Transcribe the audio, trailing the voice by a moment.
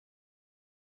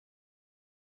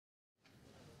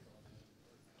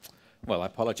Well, I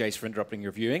apologize for interrupting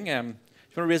your viewing. Do you want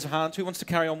to raise a hand? Who wants to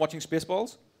carry on watching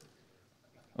Spaceballs?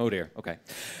 Oh dear, okay.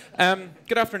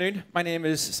 Good afternoon. My name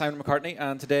is Simon McCartney,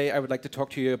 and today I would like to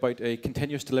talk to you about a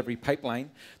continuous delivery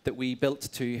pipeline that we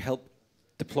built to help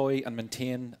deploy and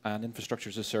maintain an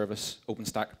infrastructure as a service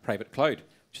OpenStack private cloud,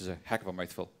 which is a heck of a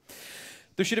mouthful.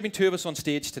 There should have been two of us on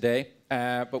stage today,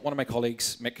 but one of my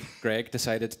colleagues, Mick Gregg,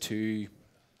 decided to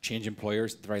change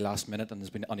employers at the very last minute and has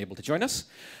been unable to join us.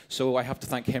 So I have to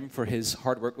thank him for his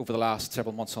hard work over the last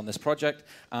several months on this project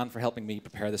and for helping me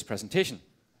prepare this presentation.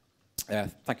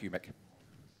 Thank you, Mick.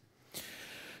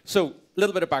 So, a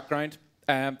little bit of background.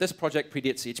 This project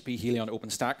predates HP Helion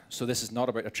OpenStack, so this is not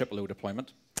about a triple O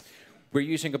deployment. We're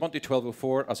using Ubuntu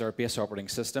 12.04 as our base operating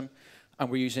system, and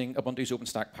we're using Ubuntu's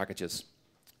OpenStack packages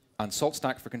and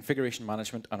SaltStack for configuration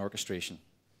management and orchestration.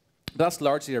 But that's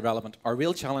largely irrelevant. Our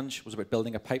real challenge was about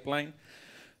building a pipeline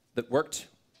that worked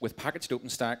with packaged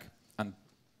OpenStack and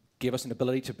gave us an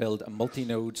ability to build a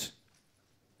multi-node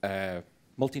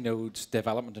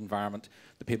development environment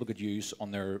that people could use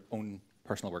on their own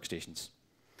personal workstations.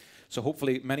 So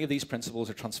hopefully many of these principles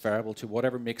are transferable to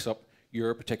whatever makes up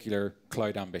your particular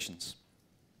cloud ambitions.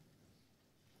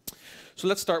 So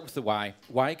let's start with the why.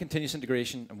 Why continuous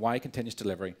integration and why continuous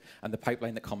delivery and the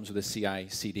pipeline that comes with a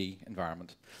CI/CD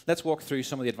environment. Let's walk through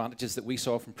some of the advantages that we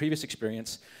saw from previous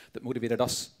experience that motivated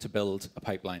us to build a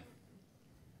pipeline.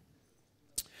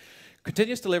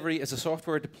 Continuous delivery is a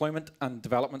software deployment and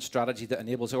development strategy that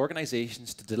enables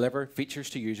organizations to deliver features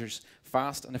to users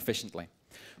fast and efficiently.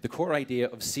 The core idea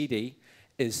of CD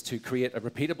is to create a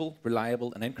repeatable,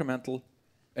 reliable, and incrementally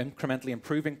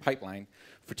improving pipeline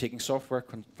for taking software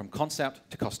from concept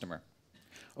to customer.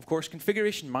 Of course,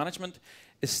 configuration management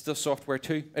is still software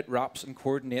too. It wraps and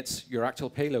coordinates your actual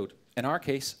payload. In our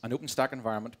case, an OpenStack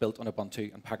environment built on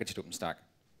Ubuntu and packaged OpenStack.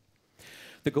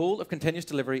 The goal of continuous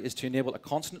delivery is to enable a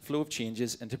constant flow of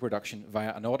changes into production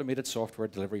via an automated software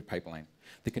delivery pipeline.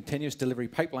 The continuous delivery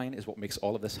pipeline is what makes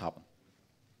all of this happen.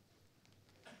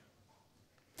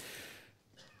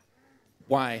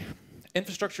 Why?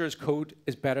 Infrastructure as code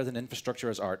is better than infrastructure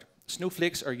as art.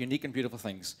 Snowflakes are unique and beautiful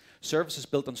things. Services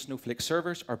built on Snowflake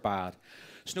servers are bad.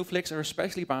 Snowflakes are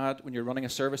especially bad when you're running a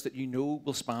service that you know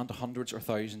will span to hundreds or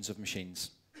thousands of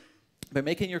machines. By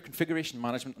making your configuration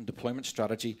management and deployment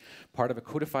strategy part of a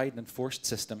codified and enforced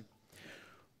system,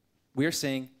 we're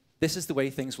saying this is the way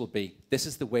things will be. This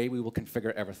is the way we will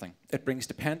configure everything. It brings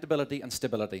dependability and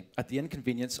stability at the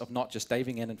inconvenience of not just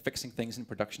diving in and fixing things in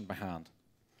production by hand.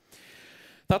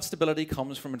 That stability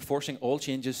comes from enforcing all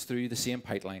changes through the same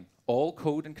pipeline. All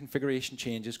code and configuration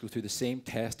changes go through the same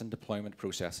test and deployment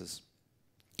processes.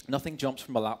 Nothing jumps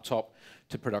from a laptop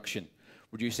to production,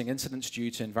 reducing incidents due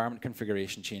to environment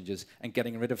configuration changes and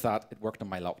getting rid of that "it worked on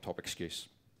my laptop" excuse.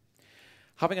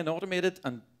 Having an automated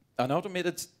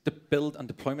build and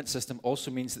deployment system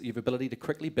also means that you have the ability to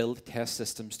quickly build test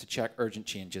systems to check urgent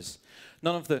changes.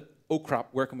 None of the, oh crap,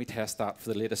 where can we test that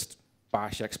for the latest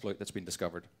bash exploit that's been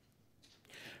discovered.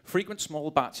 Frequent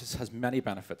small batches has many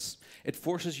benefits. It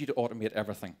forces you to automate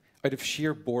everything, out of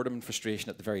sheer boredom and frustration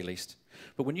at the very least.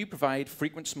 But when you provide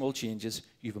frequent small changes,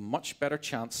 you have a much better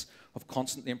chance of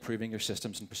constantly improving your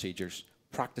systems and procedures.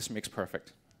 Practice makes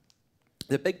perfect.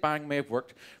 The Big Bang may have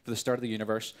worked for the start of the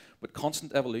universe, but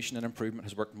constant evolution and improvement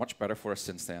has worked much better for us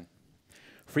since then.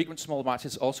 Frequent small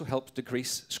batches also help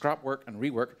decrease scrap work and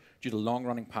rework due to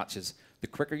long-running patches. The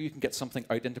quicker you can get something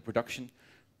out into production,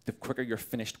 the quicker you're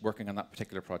finished working on that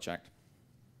particular project.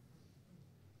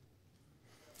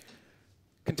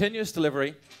 Continuous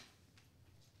delivery.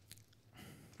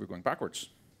 We're going backwards.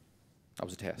 That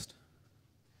was a test.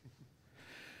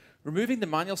 Removing the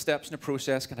manual steps in a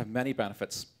process can have many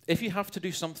benefits. If you have to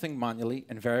do something manually,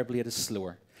 invariably it is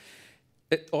slower.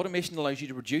 Automation allows you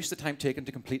to reduce the time taken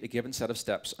to complete a given set of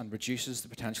steps and reduces the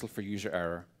potential for user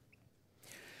error.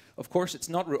 Of course, it's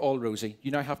not all rosy.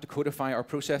 You now have to codify our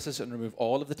processes and remove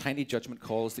all of the tiny judgment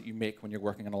calls that you make when you're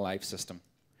working on a live system.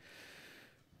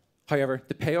 However,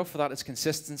 the payoff for that is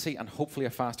consistency and hopefully a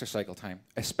faster cycle time,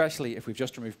 especially if we've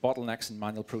just removed bottlenecks in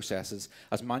manual processes,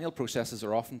 as manual processes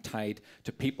are often tied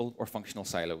to people or functional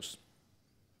silos.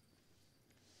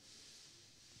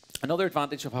 Another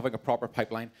advantage of having a proper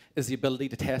pipeline is the ability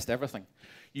to test everything.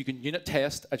 You can unit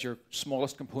test at your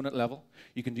smallest component level.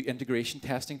 You can do integration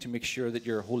testing to make sure that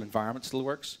your whole environment still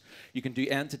works. You can do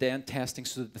end-to-end testing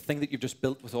so that the thing that you've just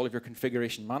built with all of your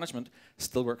configuration management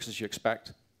still works as you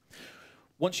expect.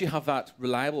 Once you have that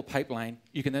reliable pipeline,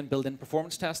 you can then build in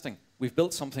performance testing. We've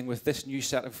built something with this new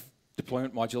set of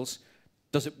deployment modules.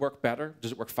 Does it work better?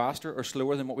 Does it work faster or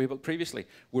slower than what we built previously?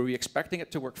 Were we expecting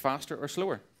it to work faster or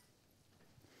slower?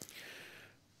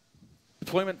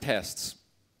 Deployment tests.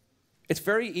 It's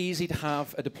very easy to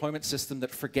have a deployment system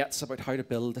that forgets about how to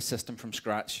build a system from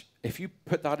scratch. If you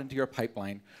put that into your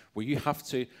pipeline, where you have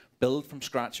to build from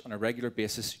scratch on a regular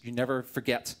basis, you never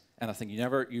forget anything.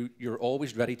 You're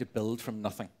always ready to build from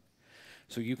nothing.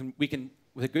 So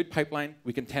with a good pipeline,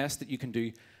 we can test that you can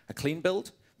do a clean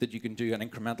build, that you can do an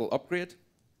incremental upgrade,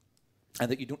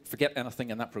 and that you don't forget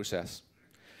anything in that process.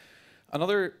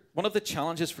 One of the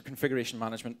challenges for configuration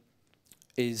management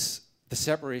is the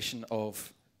separation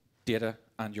of data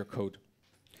and your code.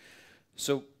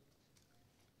 So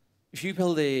if you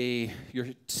build your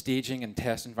staging and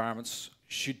test environments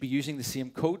should be using the same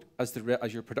code as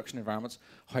your production environments,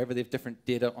 however they have different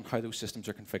data on how those systems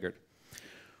are configured.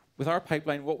 With our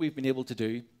pipeline, what we've been able to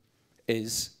do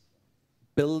is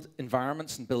build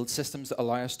environments and build systems that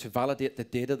allow us to validate the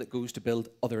data that goes to build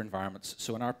other environments.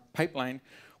 So in our pipeline,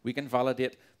 we can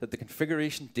validate that the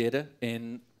configuration data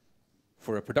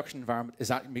for a production environment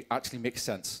actually makes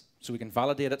sense. So we can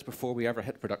validate it before we ever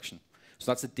hit production. So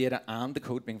that's the data and the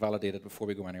code being validated before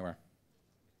we go anywhere.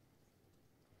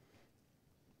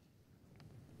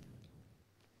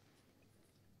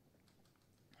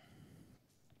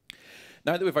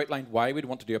 Now that we've outlined why we'd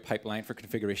want to do a pipeline for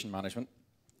configuration management,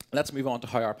 let's move on to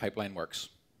how our pipeline works.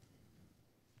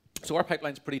 So our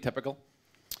pipeline is pretty typical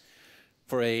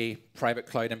for a private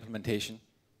cloud implementation.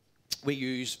 We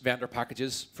use vendor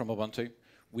packages from Ubuntu.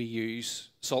 We use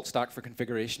SaltStack for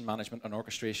configuration management and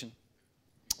orchestration.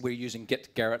 We're using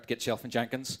Git, Gerrit, Git Shelf, and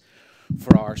Jenkins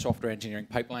for our software engineering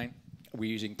pipeline.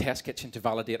 We're using Test Kitchen to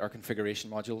validate our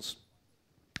configuration modules.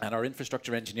 And our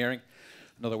infrastructure engineering,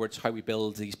 in other words, how we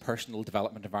build these personal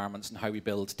development environments and how we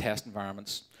build test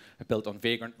environments, are built on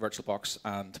Vagrant, VirtualBox,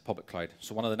 and public cloud.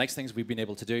 So one of the nice things we've been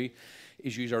able to do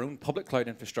is use our own public cloud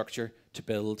infrastructure to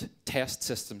build test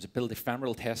systems, build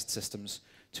ephemeral test systems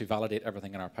to validate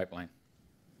everything in our pipeline.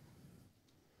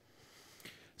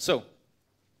 So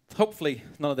hopefully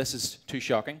none of this is too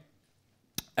shocking.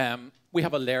 We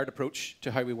have a layered approach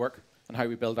to how we work and how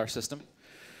we build our system.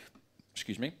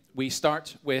 Excuse me. We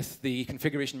start with the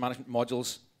configuration management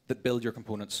modules that build your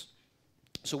components.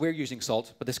 So we're using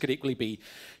Salt, but this could equally be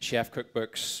Chef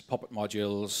cookbooks, Puppet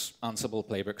modules, Ansible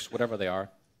playbooks, whatever they are.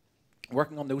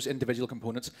 Working on those individual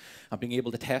components and being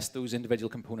able to test those individual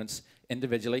components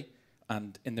individually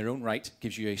and in their own right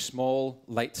gives you a small,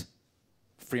 light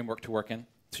framework to work in.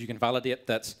 So you can validate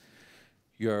that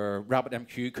your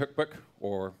RabbitMQ cookbook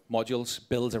or modules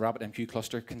builds a RabbitMQ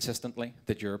cluster consistently,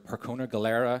 that your Percona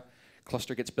Galera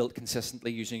cluster gets built consistently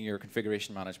using your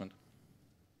configuration management.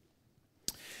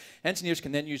 Engineers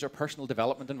can then use our personal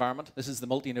development environment. This is the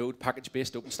multi-node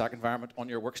package-based OpenStack environment on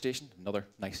your workstation. Another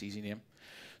nice, easy name.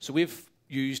 So we've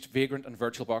used Vagrant and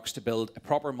VirtualBox to build a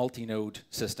proper multi-node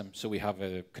system. So we have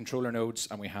controller nodes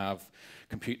and we have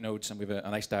compute nodes, and we have a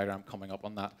nice diagram coming up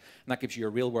on that. And that gives you a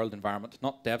real-world environment,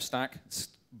 not DevStack. It's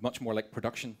much more like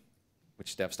production,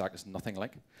 which DevStack is nothing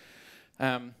like.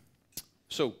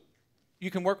 So you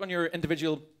can work on your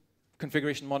individual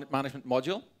configuration management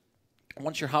module. And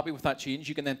once you're happy with that change,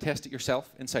 you can then test it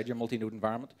yourself inside your multi-node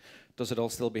environment. Does it all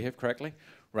still behave correctly?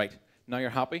 Right. Now you're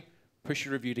happy, push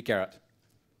your review to Gerrit.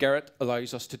 Gerrit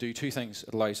allows us to do two things.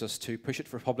 It allows us to push it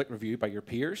for public review by your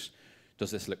peers.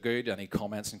 Does this look good? Any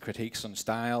comments and critiques on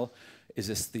style? Is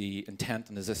this the intent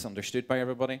and is this understood by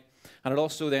everybody? And it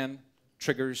also then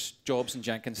triggers jobs in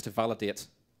Jenkins to validate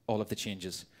all of the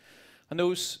changes. And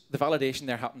the validation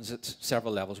there happens at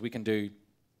several levels. We can do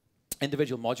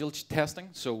individual module testing.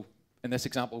 So in this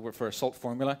example, for a salt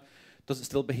formula, does it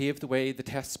still behave the way the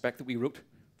test spec that we wrote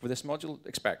for this module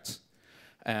expects?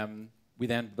 We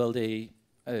then build a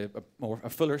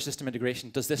fuller system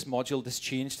integration. Does this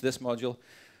change to this module,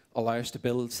 allow us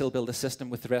to still build a system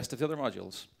with the rest of the other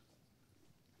modules?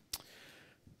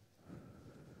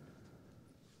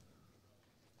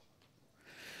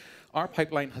 Our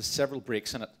pipeline has several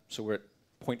breaks in it, so we're at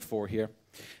point 4 here.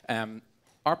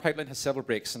 Our pipeline has several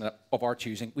breaks in it of our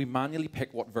choosing. We manually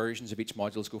pick what versions of each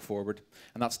modules go forward,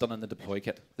 and that's done in the deploy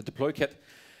kit. The deploy kit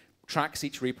tracks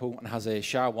each repo and has a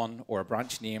SHA-1 or a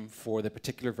branch name for the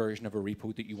particular version of a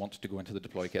repo that you want to go into the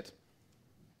deploy kit.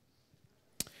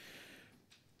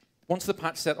 Once the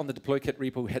patch set on the deploy kit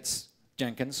repo hits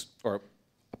Jenkins, or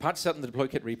a patch set on the deploy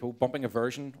kit repo, bumping a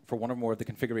version for one or more of the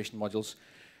configuration modules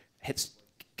hits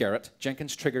Gerrit,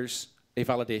 Jenkins triggers a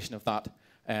validation of that.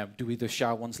 Do the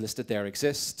SHA-1s listed there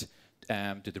exist?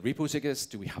 Do the repos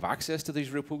exist? Do we have access to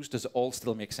these repos? Does it all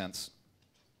still make sense?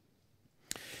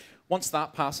 Once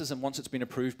that passes and once it's been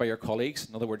approved by your colleagues,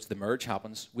 in other words, the merge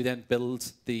happens, we then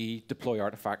build the deploy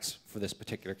artifacts for this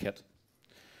particular kit.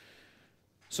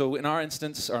 So in our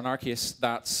instance, or in our case,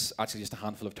 that's actually just a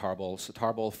handful of tarballs. A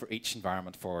tarball for each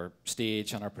environment, for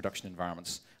stage and our production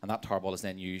environments. And that tarball is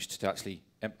then used to actually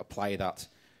apply that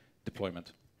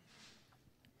deployment.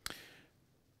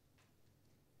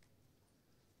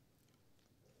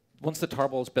 Once the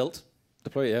tarball is built,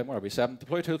 deploy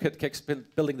toolkit kicks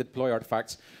building the deploy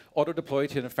artifacts, auto deploy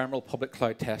to an ephemeral public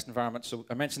cloud test environment. So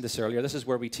I mentioned this earlier. This is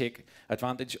where we take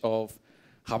advantage of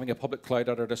having a public cloud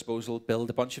at our disposal, build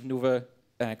a bunch of Nova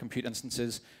compute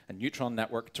instances, a Neutron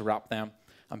network to wrap them,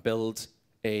 and build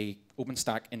a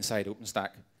OpenStack inside OpenStack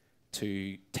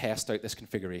to test out this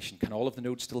configuration. Can all of the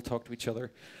nodes still talk to each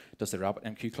other? Does the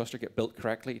RabbitMQ cluster get built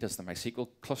correctly? Does the MySQL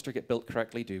cluster get built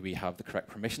correctly? Do we have the correct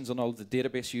permissions on all of the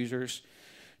database users?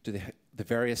 Do the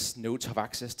various nodes have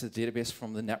access to the database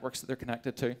from the networks that they're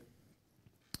connected to?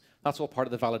 That's all part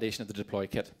of the validation of the deploy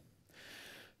kit.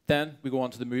 Then we go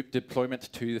on to the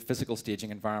deployment to the physical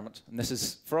staging environment. And this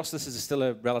is, for us, this is still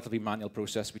a relatively manual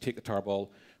process. We take the tarball,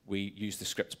 we use the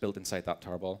scripts built inside that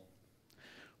tarball.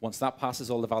 Once that passes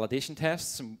all the validation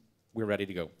tests, we're ready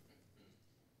to go.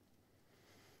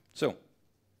 So,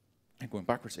 I'm going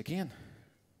backwards again.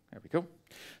 There we go.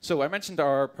 So I mentioned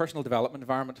our personal development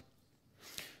environment.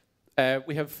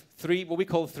 We have what we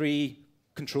call three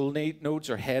control nodes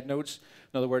or head nodes.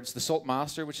 In other words, the Salt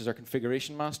master, which is our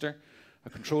configuration master, a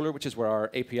controller, which is where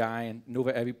our API and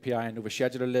Nova API and Nova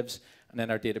scheduler lives, and then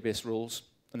our database rules.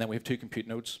 And then we have two compute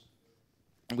nodes.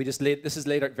 And this is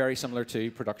laid out very similar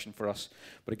to production for us,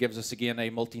 but it gives us, again,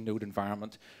 a multi-node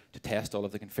environment to test all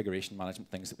of the configuration management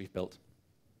things that we've built.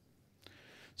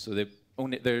 So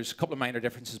there's a couple of minor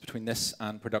differences between this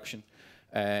and production.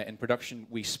 In production,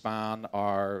 we span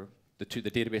the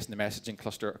database and the messaging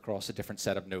cluster across a different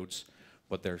set of nodes,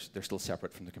 but they're still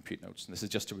separate from the compute nodes. And this is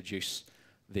just to reduce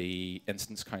the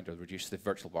instance count, or reduce the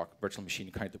virtual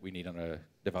machine count that we need on a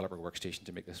developer workstation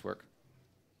to make this work.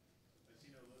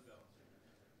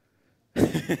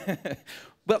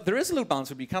 Well, there is a load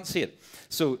balancer, but you can't see it.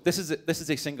 So this is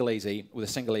a single AZ with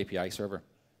a single API server.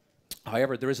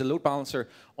 However, there is a load balancer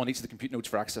on each of the compute nodes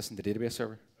for accessing the database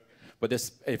server. Okay. But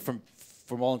this,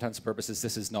 from all intents and purposes,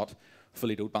 this is not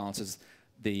fully load balances.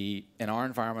 In our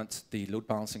environment, the load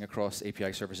balancing across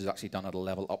API servers is actually done at a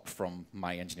level up from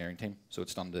my engineering team. So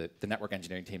it's done, the network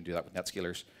engineering team do that with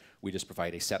NetScalers. We just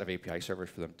provide a set of API servers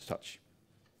for them to touch.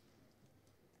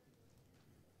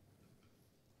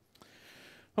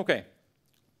 Okay.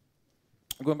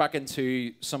 Going back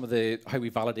into some of how we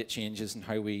validate changes and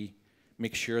how we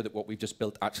make sure that what we've just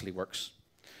built actually works.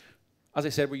 As I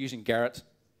said, we're using Gerrit.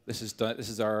 This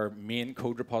is our main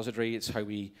code repository. It's how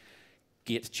we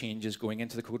gate changes going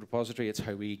into the code repository. It's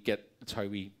how we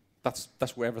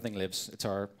that's where everything lives. It's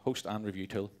our host and review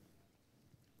tool.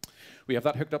 We have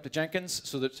that hooked up to Jenkins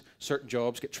so that certain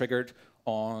jobs get triggered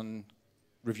on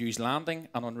reviews landing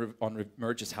and on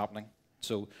merges happening.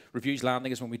 So reviews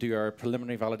landing is when we do our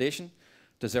preliminary validation.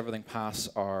 Does everything pass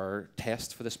our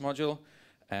test for this module?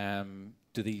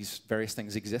 Do these various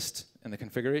things exist in the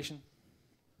configuration?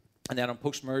 And then on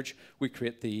post-merge, we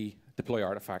create the deploy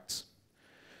artifacts.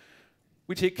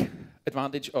 We take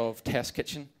advantage of Test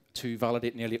Kitchen to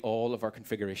validate nearly all of our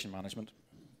configuration management.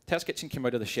 Test Kitchen came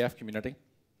out of the Chef community,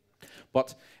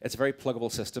 but it's a very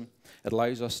pluggable system. It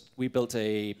allows us, we built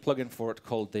a plugin for it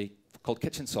called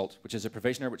Kitchen Salt, which is a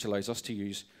provisioner which allows us to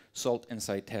use Salt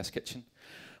inside Test Kitchen.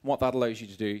 And what that allows you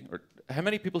to do, how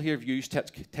many people here have used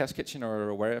Test Kitchen or are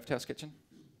aware of Test Kitchen?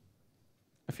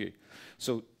 A few.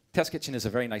 So Test Kitchen is a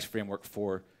very nice framework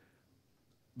for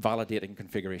validating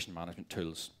configuration management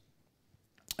tools.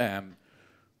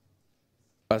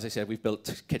 As I said, we've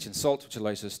built Kitchen Salt, which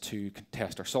allows us to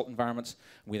test our salt environments.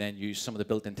 We then use some of the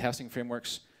built-in testing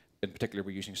frameworks. In particular,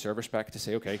 we're using server spec to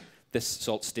say, okay, this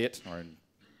salt state, or in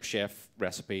Chef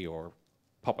recipe, or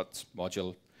Puppet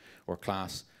module, or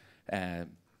class,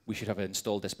 we should have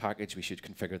installed this package, we should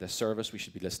configure this service, we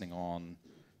should be listening on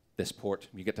this port.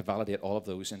 You get to validate all of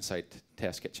those inside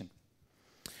Test Kitchen.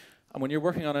 And when you're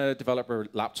working on a developer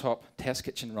laptop, Test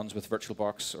Kitchen runs with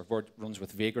VirtualBox, or runs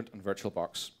with Vagrant and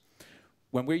VirtualBox.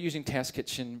 When we're using Test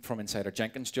Kitchen from inside our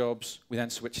Jenkins jobs, we then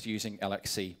switch to using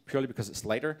LXC, purely because it's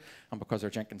lighter and because our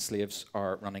Jenkins slaves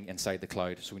are running inside the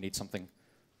cloud. So we need something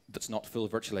that's not full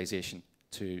virtualization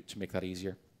to make that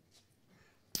easier.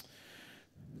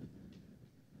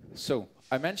 So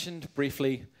I mentioned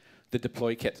briefly the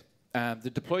deploy kit.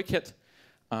 The deploy kit,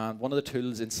 and one of the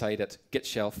tools inside it, Git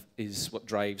Shelf, is what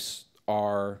drives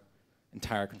our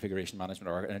entire configuration management,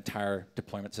 or our entire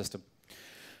deployment system.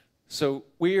 So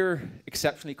we're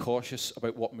exceptionally cautious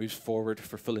about what moves forward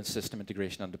for full system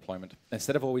integration and deployment.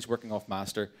 Instead of always working off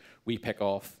master, we pick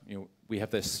off, we have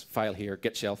this file here,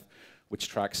 Git Shelf, which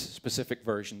tracks specific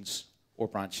versions or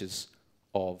branches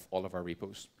of all of our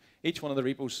repos. Each one of the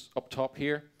repos up top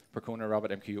here, Percona,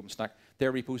 Rabbit, MQ, OpenStack,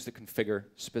 they're repos that configure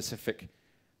specific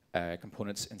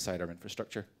components inside our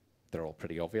infrastructure. They're all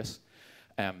pretty obvious.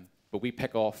 But we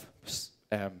pick off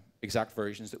exact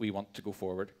versions that we want to go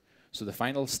forward. So the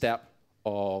final step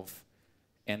of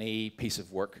any piece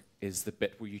of work is the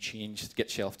bit where you change Git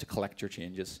shelf to collect your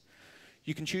changes.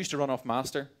 You can choose to run off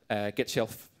master. Git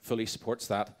shelf fully supports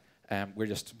that. We're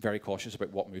just very cautious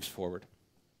about what moves forward.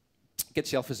 Git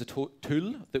shelf is a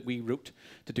tool that we wrote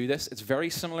to do this. It's very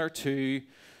similar to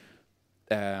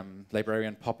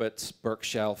Librarian, Puppet, Burke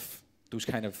Shelf, those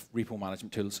kind of repo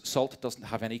management tools. Salt doesn't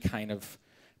have any kind of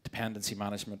dependency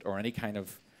management or any kind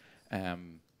of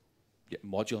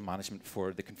module management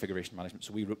for the configuration management.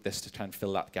 So we wrote this to try and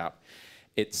fill that gap.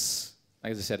 It's,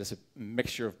 as I said, it's a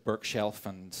mixture of Burke Shelf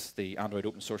and the Android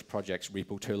open source project's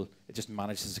repo tool. It just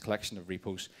manages a collection of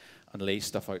repos and lays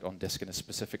stuff out on disk in a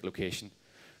specific location.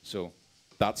 So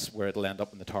that's where it'll end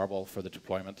up in the tarball for the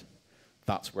deployment.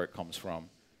 That's where it comes from.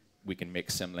 We can make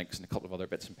symlinks and a couple of other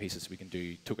bits and pieces. We can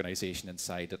do tokenization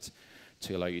inside it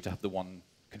to allow you to have the one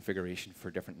configuration for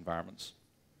different environments.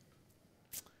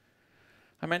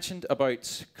 I mentioned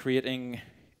about creating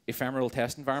ephemeral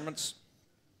test environments.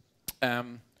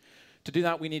 To do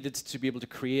that, we needed to be able to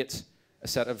create a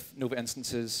set of Nova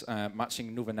instances,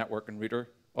 matching Nova network and router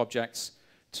objects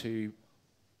to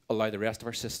allow the rest of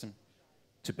our system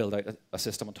to build out a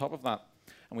system on top of that.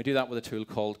 And we do that with a tool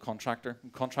called Contractor.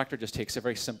 And Contractor just takes a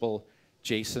very simple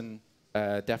JSON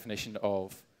definition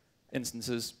of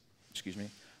instances,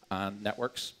 and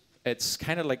networks. It's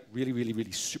kind of like really, really,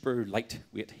 really super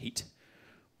lightweight heat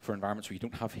for environments where you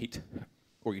don't have heat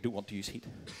or you don't want to use heat.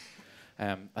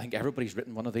 I think everybody's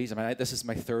written one of these. I mean, this is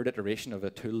my third iteration of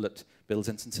a tool that builds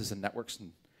instances and networks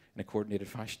in a coordinated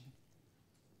fashion.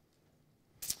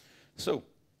 So,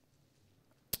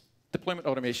 deployment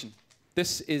automation.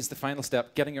 This is the final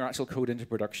step, getting your actual code into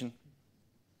production.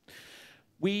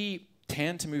 We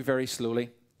tend to move very slowly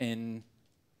in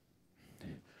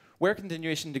where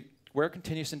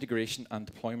continuous integration and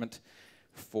deployment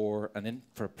for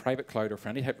a private cloud or for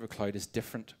any type of a cloud is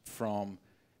different from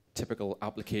typical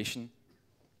application.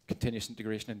 Continuous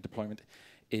integration and deployment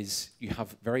is you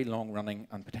have very long-running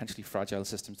and potentially fragile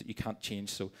systems that you can't change.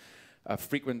 So a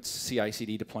frequent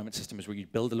CI/CD deployment system is where you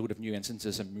build a load of new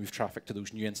instances and move traffic to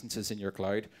those new instances in your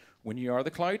cloud. When you are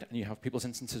the cloud and you have people's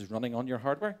instances running on your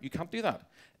hardware, you can't do that.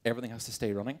 Everything has to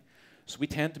stay running. So we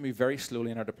tend to move very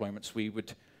slowly in our deployments. We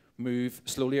would move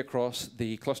slowly across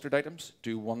the clustered items,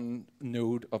 do one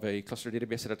node of a cluster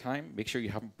database at a time, make sure you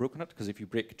haven't broken it, because if you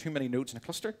break too many nodes in a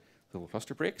cluster, the whole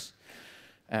cluster breaks,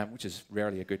 which is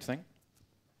rarely a good thing.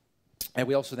 And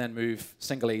we also then move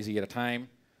single AZ at a time,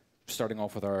 starting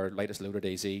off with our lightest loaded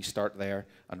AZ, start there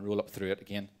and roll up through it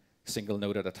again, single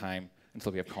node at a time,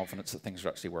 until we have confidence that things are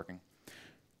actually working.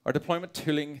 Our deployment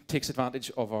tooling takes advantage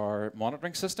of our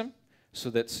monitoring system so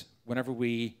that whenever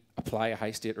we apply a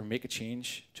high state or make a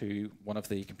change to one of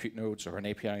the compute nodes or an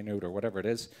API node or whatever it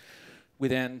is, we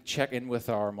then check in with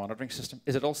our monitoring system.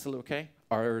 Is it all still okay?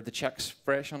 Are the checks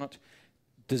fresh on it?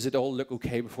 Does it all look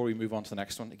okay before we move on to the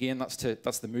next one? Again, that's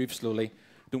the move slowly,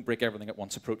 don't break everything at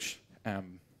once approach.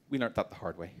 We learned that the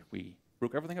hard way. We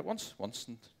broke everything at once,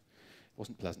 and it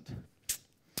wasn't pleasant.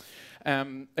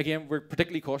 Again, we're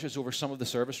particularly cautious over some of the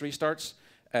service restarts.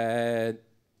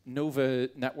 Nova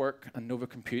Network and Nova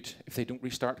Compute, if they don't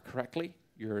restart correctly,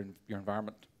 your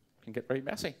environment can get very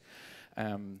messy.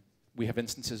 We have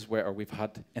instances where we've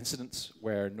had incidents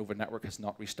where Nova Network has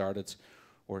not restarted,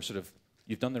 or sort of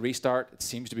you've done the restart, it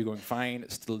seems to be going fine,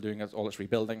 it's still doing all its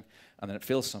rebuilding, and then it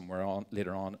fails somewhere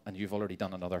later on, and you've already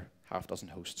done another half dozen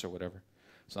hosts or whatever.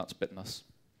 So that's bitten us.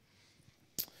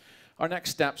 Our next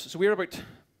steps. So we're about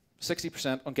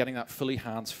 60% on getting that fully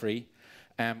hands-free.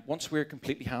 Once we're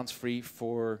completely hands-free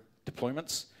for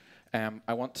deployments,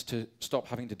 I want to stop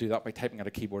having to do that by typing at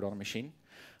a keyboard on a machine.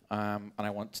 And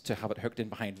I want to have it hooked in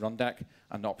behind Rundeck,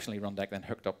 and optionally Rundeck then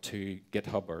hooked up to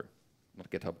GitHub, or not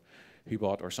GitHub,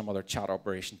 Hubot, or some other chat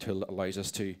operation tool that allows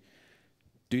us to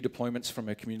do deployments from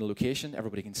a communal location.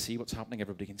 Everybody can see what's happening.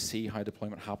 Everybody can see how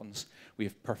deployment happens. We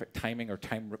have perfect timing or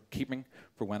time keeping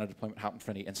for when a deployment happens for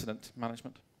any incident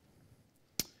management.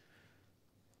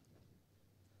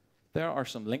 There are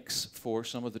some links for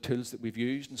some of the tools that we've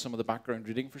used and some of the background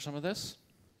reading for some of this.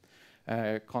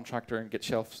 Contractor and Git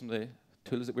shelf, some of the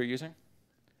tools that we're using.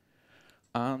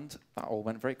 And that all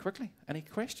went very quickly. Any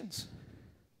questions?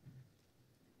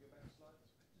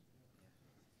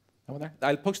 No one there?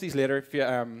 I'll post these later. If you,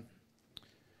 I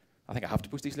think I have to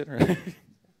post these later.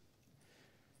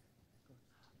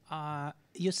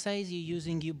 You say you're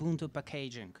using Ubuntu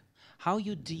packaging. how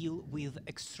you deal with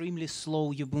extremely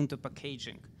slow Ubuntu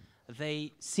packaging.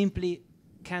 They simply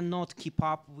cannot keep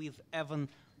up with even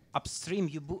upstream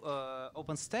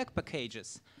OpenStack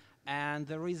packages, and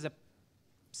there is a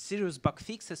serious bug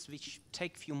fixes which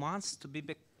take few months to be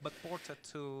backported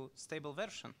to stable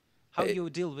version. How do you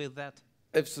deal with that?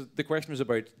 If the question was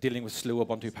about dealing with slow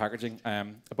Ubuntu packaging,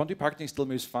 Ubuntu packaging still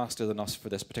moves faster than us for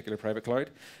this particular private cloud.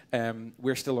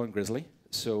 We're still on Grizzly,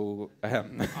 so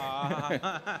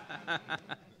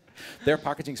their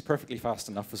packaging is perfectly fast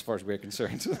enough as far as we're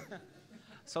concerned.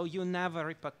 So you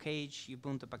never repackage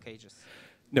Ubuntu packages?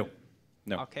 No,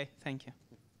 no. Okay, thank you.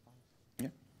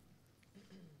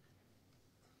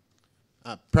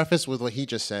 Yeah. Preface with what he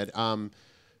just said.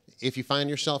 If you find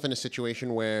yourself in a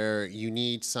situation where you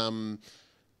need some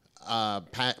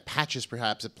patches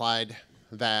perhaps applied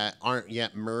that aren't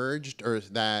yet merged or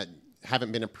that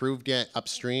haven't been approved yet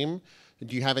upstream,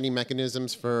 do you have any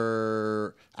mechanisms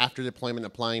for after deployment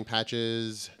applying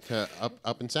patches to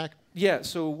OpenStack? Yeah,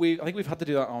 so I think we've had to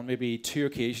do that on maybe 2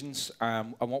 occasions.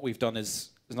 And what we've done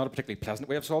is not a particularly pleasant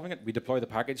way of solving it. We deploy the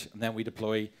package, and then we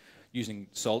deploy, using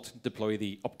Salt, deploy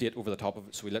the update over the top of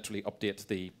it. So we literally update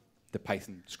the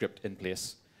Python script in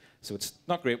place. So it's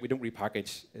not great. We don't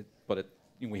repackage it, but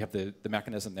we have the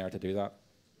mechanism there to do that.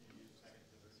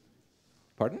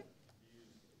 Pardon?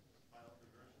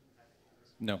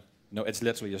 No, no, it's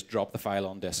literally just drop the file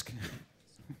on disk.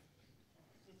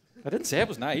 I didn't say it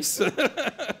was nice. It works,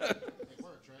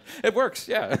 right? It works,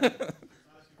 yeah.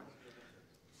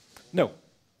 No,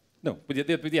 no,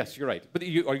 but yes, you're right. But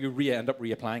you end up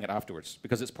reapplying it afterwards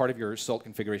because it's part of your Salt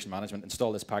configuration management.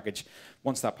 Install this package.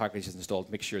 Once that package is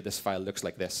installed, make sure this file looks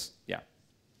like this. Yeah.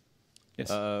 Yes.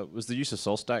 Was the use of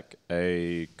SaltStack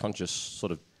a conscious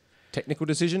sort of technical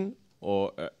decision,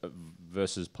 or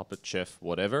versus Puppet Chef,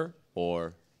 whatever,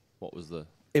 or what was the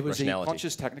It was rationality? a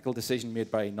conscious technical decision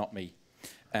made by not me.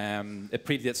 It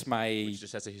predates my. Which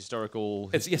just has a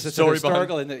historical. Yes, it's a story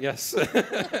historical in it. Yes,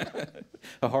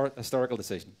 a historical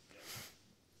decision.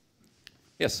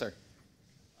 Yes, sir. You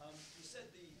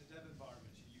said the dev environment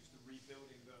you used to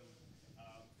rebuilding them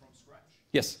from scratch.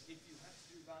 Yes. If you had to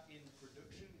do that in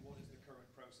production, what is the current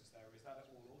process there? Is that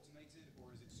all automated, or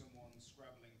is it someone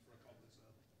scrabbling for a Kotlin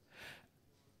server?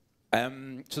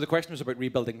 So the question was about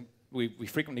rebuilding. We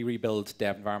frequently rebuild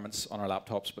dev environments on our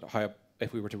laptops, but how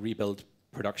if we were to rebuild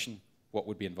production, what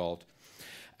would be involved?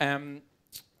 Some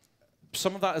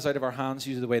of that is out of our hands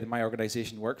due to the way that my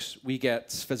organization works. We get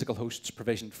physical hosts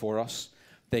provisioned for us.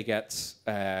 They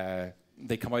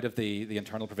come out of the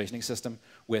internal provisioning system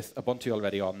with Ubuntu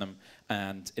already on them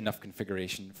and enough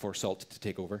configuration for Salt to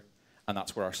take over. And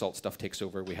that's where our Salt stuff takes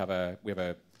over. We have a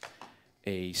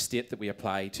state that we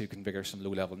apply to configure some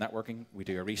low-level networking. We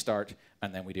do a restart,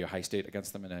 and then we do a high state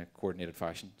against them in a coordinated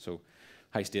fashion. So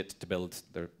high state to build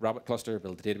the Rabbit cluster,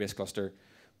 build the database cluster,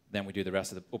 then we do the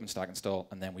rest of the OpenStack install,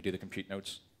 and then we do the compute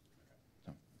nodes.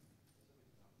 So.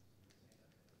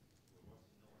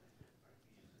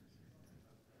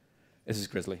 This is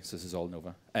Grizzly, so this is all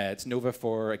Nova. It's Nova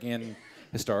for, again,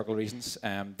 historical reasons.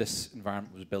 This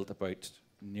environment was built about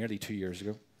nearly 2 years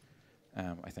ago,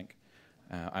 I think.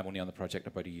 I'm only on the project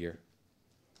about a year.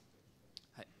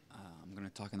 Hi, I'm going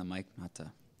to talk in the mic, not to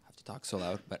have to talk so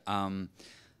loud, but on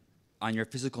your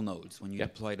physical nodes, when you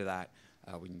deploy to that,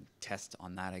 when you test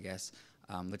on that, I guess,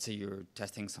 let's say you're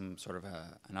testing some sort of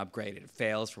an upgrade, it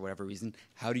fails for whatever reason,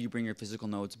 how do you bring your physical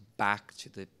nodes back to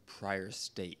the prior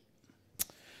state?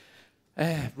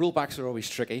 Rollbacks are always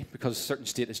tricky because a certain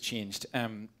state has changed.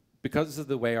 Because of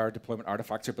the way our deployment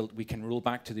artifacts are built, we can roll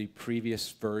back to the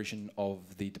previous version of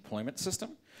the deployment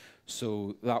system.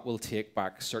 So that will take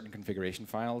back certain configuration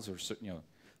files or certain,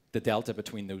 the delta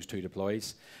between those 2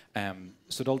 deploys.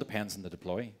 So it all depends on the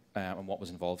deploy and what was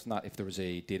involved in that. If there was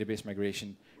a database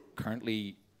migration,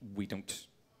 currently we don't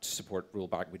support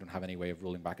rollback. We don't have any way of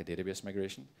rolling back a database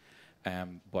migration.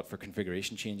 But for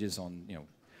configuration changes on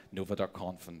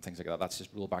nova.conf and things like that, that's just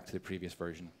roll back to the previous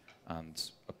version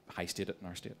and high state it in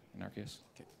our case.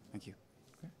 Okay, thank you.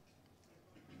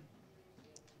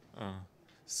 Okay.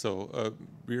 So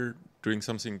we're doing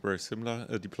something very similar,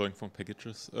 deploying from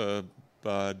packages,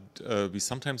 but we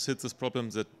sometimes hit this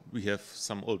problem that we have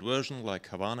some old version like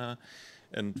Havana,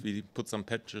 and we put some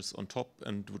patches on top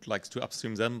and would like to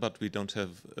upstream them, but we don't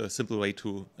have a simple way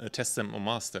to test them on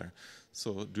master.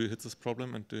 So do you hit this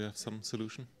problem, and do you have some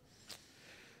solution?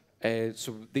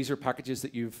 So these are packages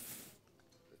that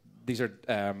these are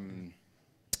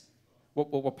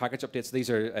what package updates? These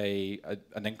are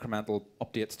an incremental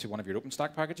update to one of your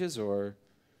OpenStack packages, or?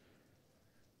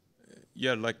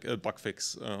 Yeah, like a bug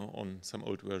fix on some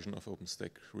old version of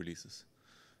OpenStack releases.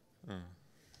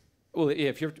 Well, yeah,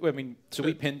 if you're, I mean, so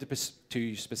we pin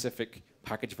to specific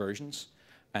package versions.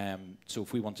 So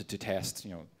if we wanted to test,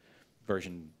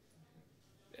 version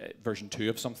 2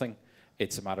 of something,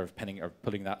 it's a matter of pinning or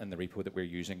putting that in the repo that we're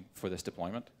using for this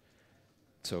deployment.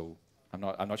 So I'm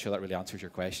not sure that really answers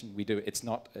your question. We do. It's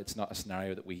not a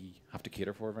scenario that we have to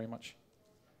cater for very much.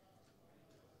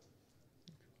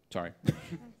 Sorry.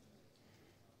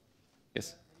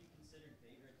 Yes.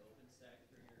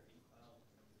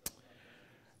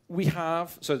 We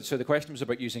have, so the question was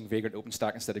about using Vagrant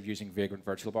OpenStack instead of using Vagrant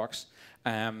VirtualBox.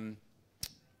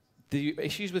 The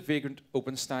issues with Vagrant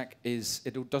OpenStack is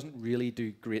it doesn't really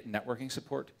do great networking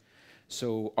support.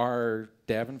 So our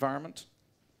dev environment,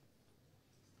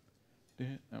 no,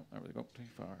 there we go, too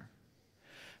far.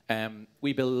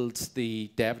 We build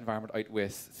the dev environment out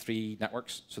with 3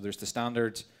 networks. So there's the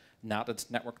standard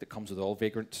NATed network that comes with all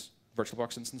Vagrant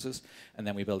VirtualBox instances, and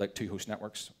then we build out 2 host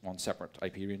networks on separate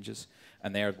IP ranges,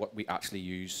 and they're what we actually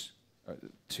use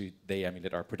they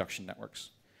emulate our production networks.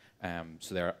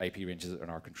 So there are IP ranges that are in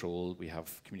our control. We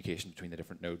have communication between the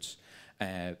different nodes.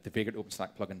 The Vagrant OpenStack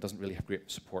plugin doesn't really have great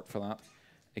support for that.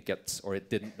 It gets, or it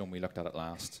didn't when we looked at it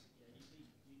last.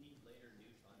 You need later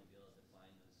Neutron to be able to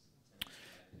define those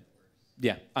networks.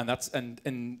 Yeah, and that's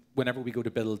and whenever we go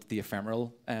to build the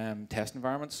ephemeral test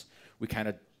environments, we kind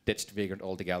of ditched Vagrant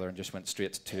altogether and just went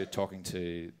straight to talking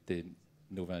to the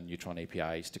Nova and Neutron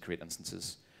APIs to create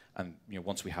instances. And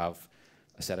once we have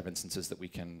a set of instances that we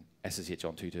can SSH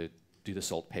onto to do the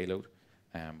salt payload,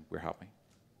 we're happy.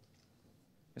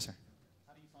 Yes, sir.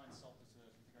 How do you find Salt as a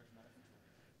configuration management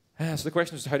tool? So the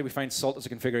question is, how do we find Salt as a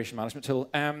configuration management tool?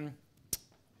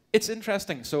 It's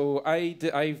interesting. So I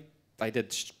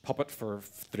did Puppet for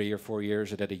 3 or 4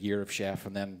 years. I did a year of Chef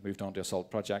and then moved on to a Salt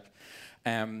project.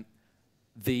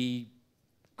 The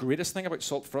greatest thing about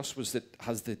Salt for us was that it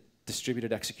has the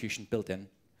distributed execution built in.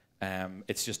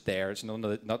 It's just there. It's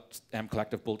not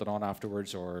collective bolted on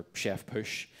afterwards or Chef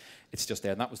push. It's just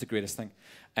there, and that was the greatest thing.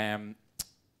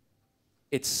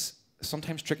 It's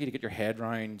sometimes tricky to get your head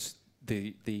around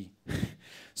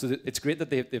it's great that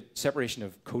the separation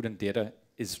of code and data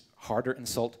is harder in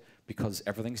Salt because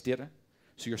everything's data.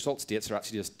 So your Salt states are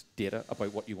actually just data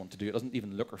about what you want to do. It doesn't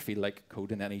even look or feel like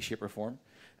code in any shape or form.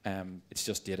 It's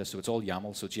just data, so it's all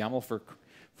YAML. So it's YAML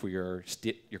for your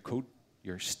state, your code,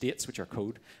 your states, which are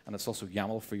code, and it's also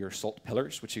YAML for your Salt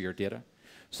pillars, which are your data.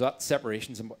 So that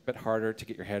separation's a bit harder to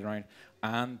get your head around.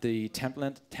 And the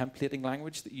templating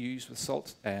language that you use with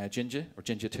Salt, Jinja or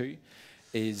Jinja 2,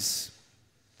 is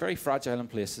very fragile in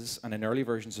places. And in early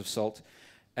versions of Salt,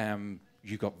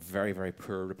 you got very, very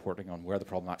poor reporting on where the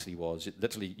problem actually was.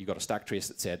 Literally, you got a stack trace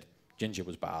that said Jinja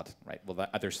was bad, right? Well,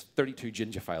 there's 32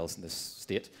 Jinja files in this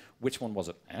state. Which one was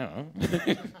it? I don't know. Has that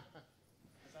improved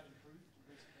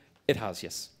recently? It has,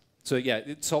 yes. So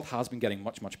yeah, Salt has been getting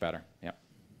much, much better. Yeah.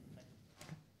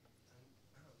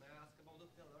 May I ask about the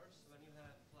pillars? When you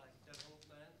have like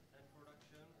development and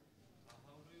production,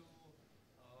 how do you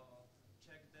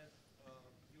check that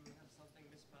you have something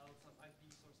misspelled, some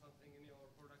IPs or something in your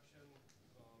production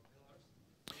pillars? How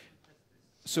do you test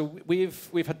this? So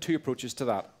we've had 2 approaches to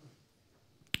that.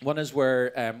 One is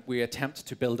where we attempt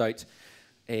to build out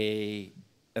an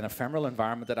ephemeral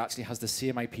environment that actually has the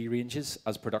same IP ranges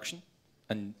as production.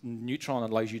 And Neutron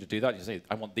allows you to do that. You say,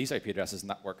 I want these IP addresses in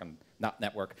network and that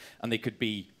network. And they're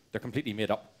completely made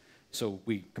up. So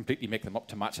we completely make them up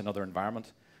to match another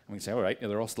environment. And we say, all right,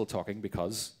 they're all still talking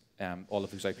because all of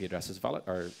those IP addresses valid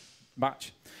or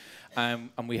match.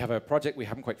 And we have a project we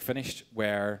haven't quite finished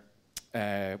where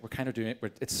we're kind of doing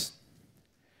it.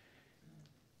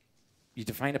 You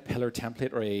define a pillar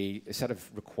template or a set of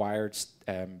required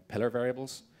pillar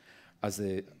variables as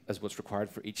what's required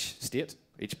for each state,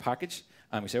 each package.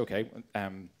 And we say, okay,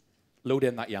 load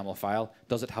in that YAML file.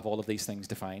 Does it have all of these things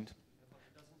defined? But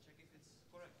it doesn't check if it's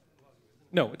correct.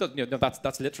 No, it doesn't. No,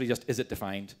 that's literally just, is it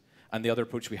defined? And the other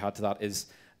approach we had to that is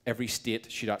every state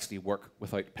should actually work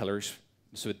without pillars.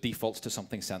 So it defaults to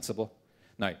something sensible.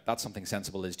 Now, that something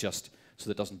sensible is just so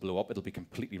that it doesn't blow up. It'll be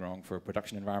completely wrong for a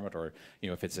production environment, or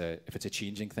if it's a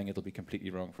changing thing, it'll be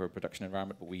completely wrong for a production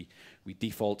environment. But we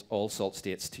default all Salt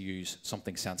states to use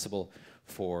something sensible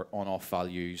for on-off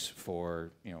values,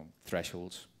 for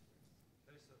thresholds.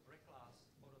 There is a reclass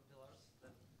for the pillars that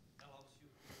allows you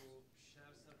to share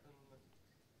certain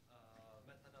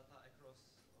metadata across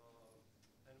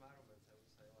environments. I would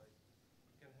say, like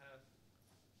you can have.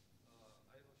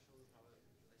 I will show you how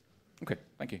later. Okay,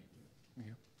 thank you. Thank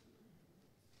you.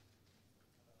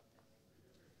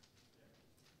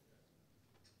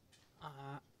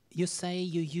 You say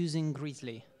you're using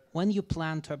Grizzly. When you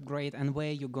plan to upgrade and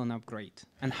where you're gonna upgrade?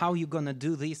 And how you gonna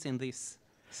do this in this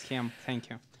Scheme, thank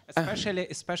you.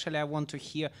 Especially, I want to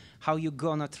hear how you're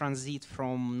gonna transit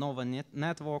from Nova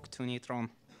network to Neutron.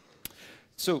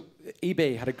 So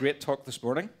eBay had a great talk this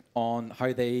morning on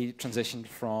how they transitioned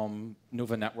from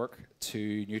Nova Network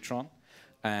to Neutron.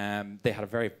 They had a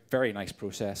very, very nice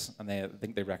process, and I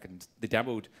think they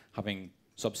demoed having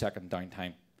sub-second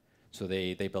downtime. So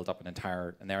they built up an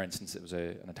entire, in their instance, it was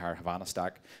an entire Havana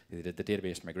stack. They did the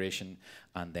database migration,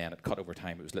 and then it cut over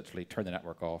time. It was literally turn the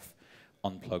network off,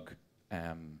 unplug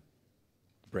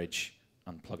bridge,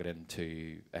 and plug it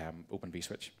into Open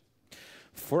vSwitch.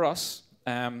 For us,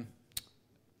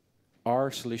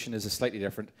 our solution is slightly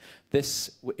different.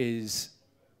 This is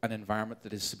an environment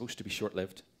that is supposed to be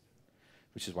short-lived,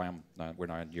 which is why we're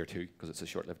now in year 2, because it's a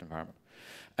short-lived environment.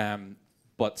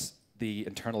 But the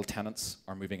internal tenants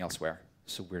are moving elsewhere,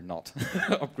 so we're not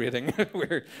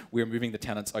upgrading. we're moving the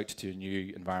tenants out to a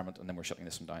new environment, and then we're shutting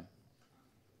this one down.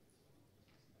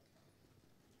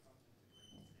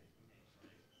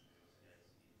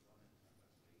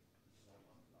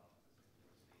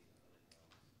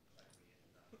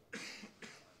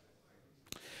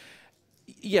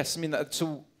 Yes, I mean,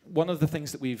 so one of the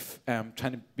things that we've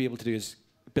trying to be able to do is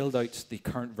build out the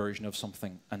current version of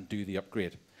something and do the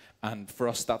upgrade. And for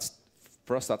us, that's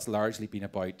largely been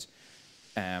about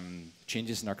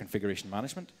changes in our configuration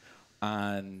management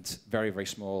and very, very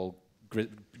small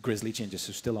Grizzly changes,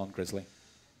 so still on Grizzly.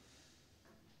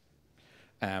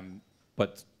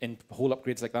 But in whole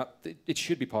upgrades like that, it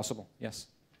should be possible, yes.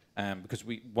 Because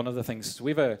one of the things, so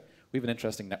we have an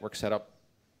interesting network setup.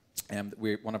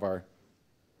 One of our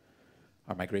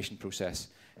migration process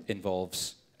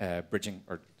involves bridging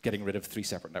or getting rid of 3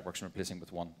 separate networks and replacing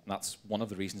with one. And that's one of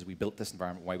the reasons we built this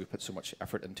environment, why we put so much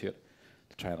effort into it,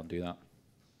 to try and undo that.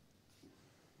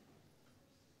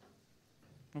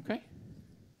 Okay.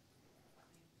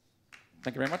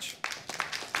 Thank you very much.